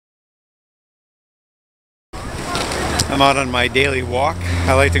I'm out on my daily walk.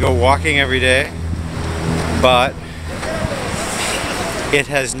 I like to go walking every day, but it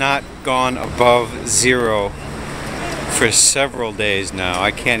has not gone above 0 for several days now.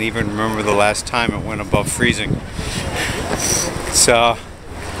 I can't even remember the last time it went above freezing. So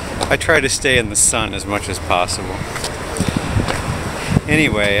I try to stay in the sun as much as possible.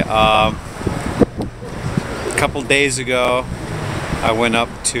 Anyway, a couple days ago I went up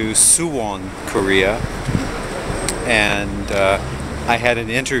to Suwon, Korea, and I had an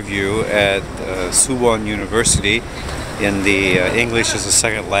interview at Suwon University in the English as a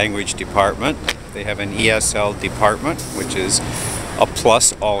Second Language department. They have an ESL department, which is a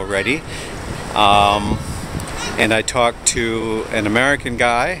plus already. And I talked to an American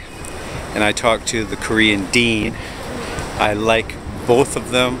guy, and I talked to the Korean dean. I like both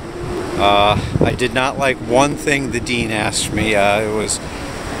of them. I did not like one thing the dean asked me.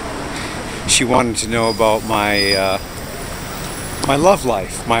 She wanted to know about my my love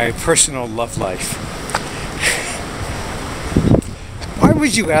life, my personal love life. Why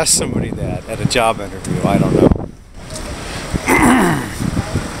would you ask somebody that at a job interview? I don't know.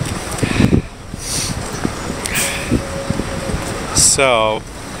 So,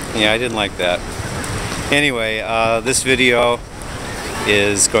 yeah, I didn't like that. Anyway, this video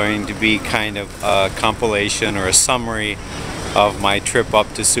is going to be kind of a compilation or a summary of my trip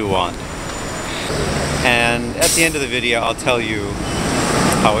up to Suwon. And at the end of the video, I'll tell you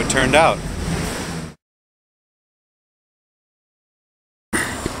how it turned out.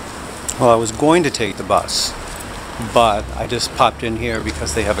 Well, I was going to take the bus, but I just popped in here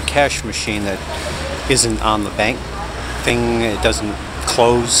because they have a cash machine that isn't on the bank thing. It doesn't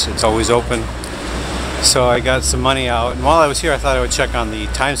close, it's always open. So I got some money out, and while I was here I thought I would check on the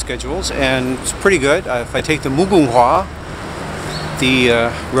time schedules, and it's pretty good. If I take the Mugunghwa,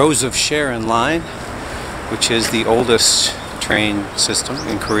 the Rose of Sharon line, which is the oldest train system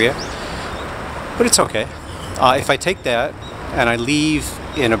in Korea, but it's okay. If I take that and I leave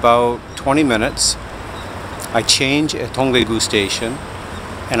in about 20 minutes, I change at Dongdaegu station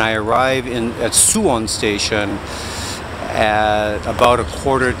and I arrive at Suwon station at about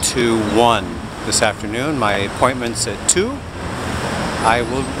 1:45 this afternoon. My appointment's at 2.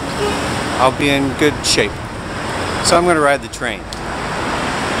 I'll be in good shape. So I'm going to ride the train.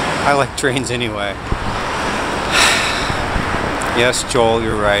 I like trains anyway. Yes, Joel,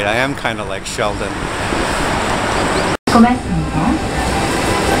 you're right. I am kind of like Sheldon.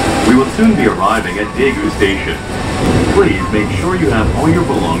 We will soon be arriving at Daegu Station. Please make sure you have all your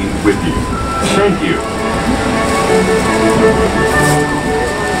belongings with you. Thank you.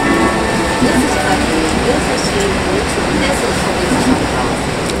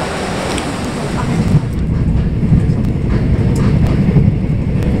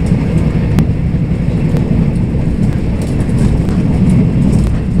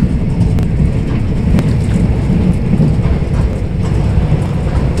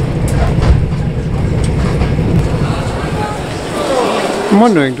 I'm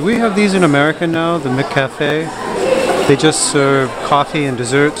wondering, do we have these in America now, the McCafe? They just serve coffee and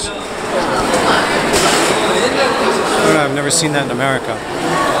desserts. I don't know, I've never seen that in America.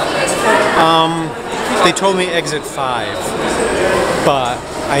 They told me exit 5, but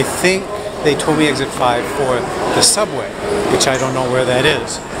I think they told me exit 5 for the subway, which I don't know where that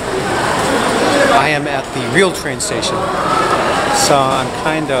is. I am at the real train station, so I'm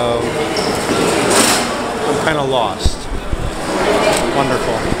kind of lost.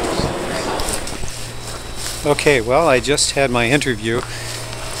 Wonderful. Okay, well, I just had my interview.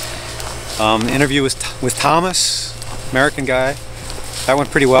 Interview with Thomas, American guy. That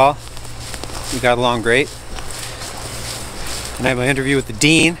went pretty well. We got along great. And I had my interview with the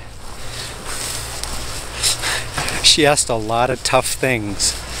dean. She asked a lot of tough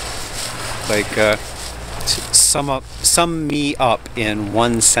things, like sum me up in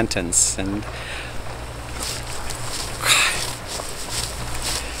one sentence. And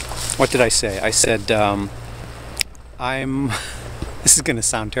what did I say? I said, this is going to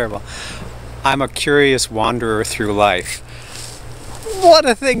sound terrible, I'm a curious wanderer through life. What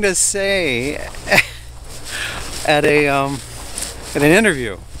a thing to say at an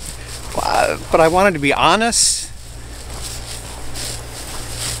interview. But I wanted to be honest.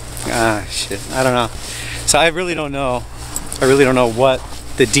 Ah, shit, I don't know. So I really don't know. I really don't know what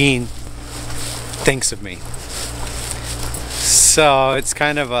the dean thinks of me. So it's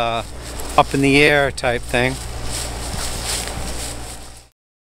kind of a up in the air type thing.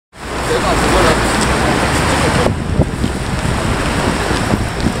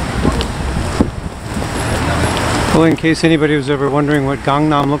 Well, in case anybody was ever wondering what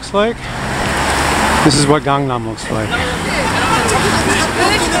Gangnam looks like, This is what Gangnam looks like.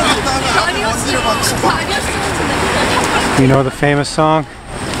 You know the famous song?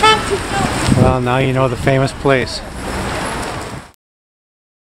 Well, now you know the famous place.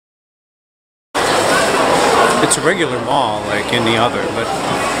 It's a regular mall like any other, but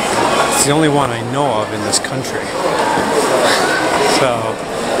it's the only one I know of in this country. So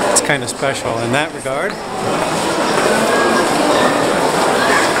it's kind of special in that regard.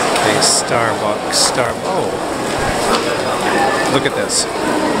 Okay, Starbucks, oh, look at this.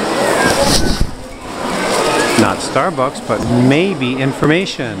 Not Starbucks, but maybe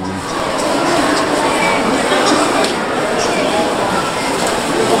information.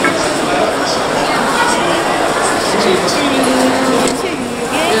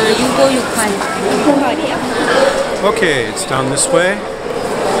 Okay, it's down this way.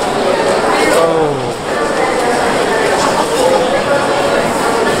 Oh.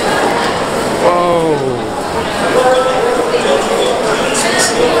 Whoa.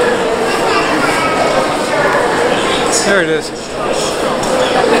 There it is.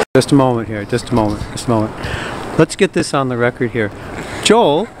 Just a moment here, just a moment. Let's get this on the record here.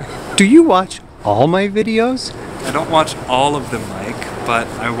 Joel, do you watch all my videos? I don't watch all of them, Mike, but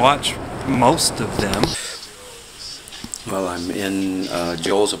I watch most of them. Well, I'm in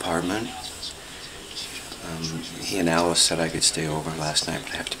Joel's apartment. He and Alice said I could stay over last night,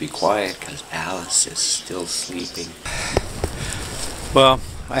 but I have to be quiet because Alice is still sleeping. Well,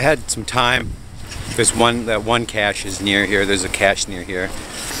 I had some time. There's that one cache is near here. There's a cache near here.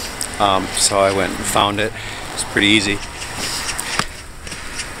 So I went and found it. It's pretty easy.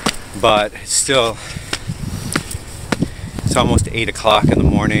 But still, it's almost 8 o'clock in the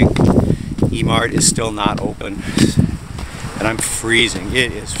morning. E-Mart is still not open. And I'm freezing.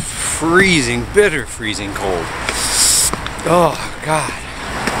 It is freezing, bitter freezing cold. Oh, God.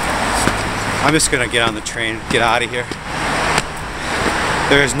 I'm just going to get on the train, get out of here.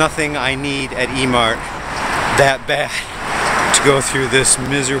 There is nothing I need at E-Mart that bad to go through this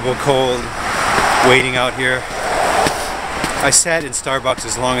miserable cold waiting out here. I sat in Starbucks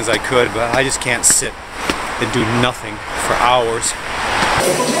as long as I could, but I just can't sit and do nothing for hours.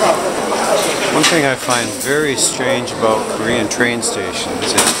 One thing I find very strange about Korean train stations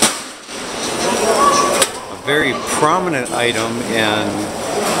is a very prominent item in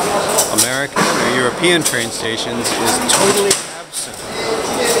American or European train stations is totally absent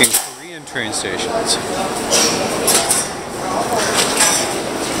in Korean train stations.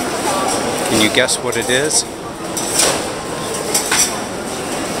 Can you guess what it is?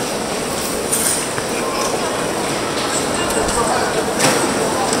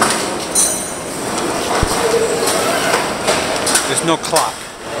 There's no clock.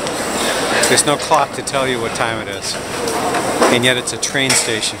 There's no clock to tell you what time it is. And yet it's a train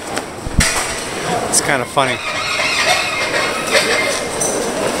station. It's kind of funny.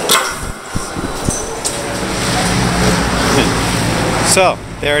 So,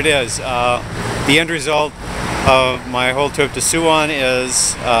 there it is. The end result of my whole trip to Suwon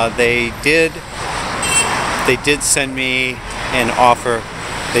is they did send me an offer.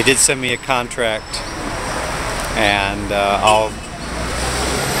 They did send me a contract. And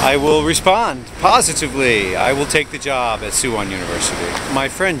I will respond positively. I will take the job at Suwon University. My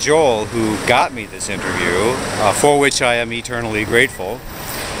friend Joel, who got me this interview, for which I am eternally grateful,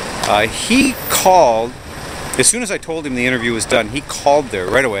 he called, as soon as I told him the interview was done, he called there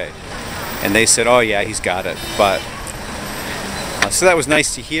right away. And they said, oh yeah, he's got it. But so that was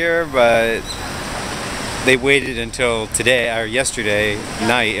nice to hear, but they waited until today, or yesterday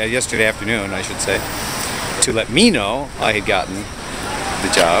afternoon, I should say, to let me know I had gotten the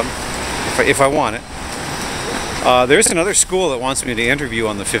job, if I want it. There's another school that wants me to interview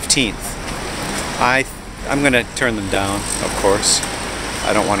on the 15th. I'm going to turn them down, of course.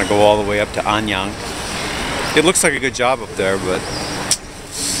 I don't want to go all the way up to Anyang. It looks like a good job up there, but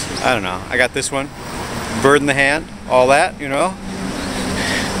I don't know. I got this one. Bird in the hand, all that, you know.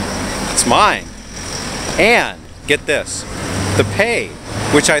 It's mine. And, get this, the pay,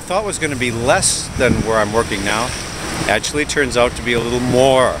 which I thought was going to be less than where I'm working now, actually turns out to be a little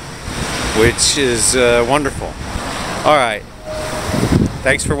more, which is wonderful. Alright,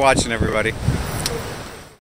 thanks for watching, everybody.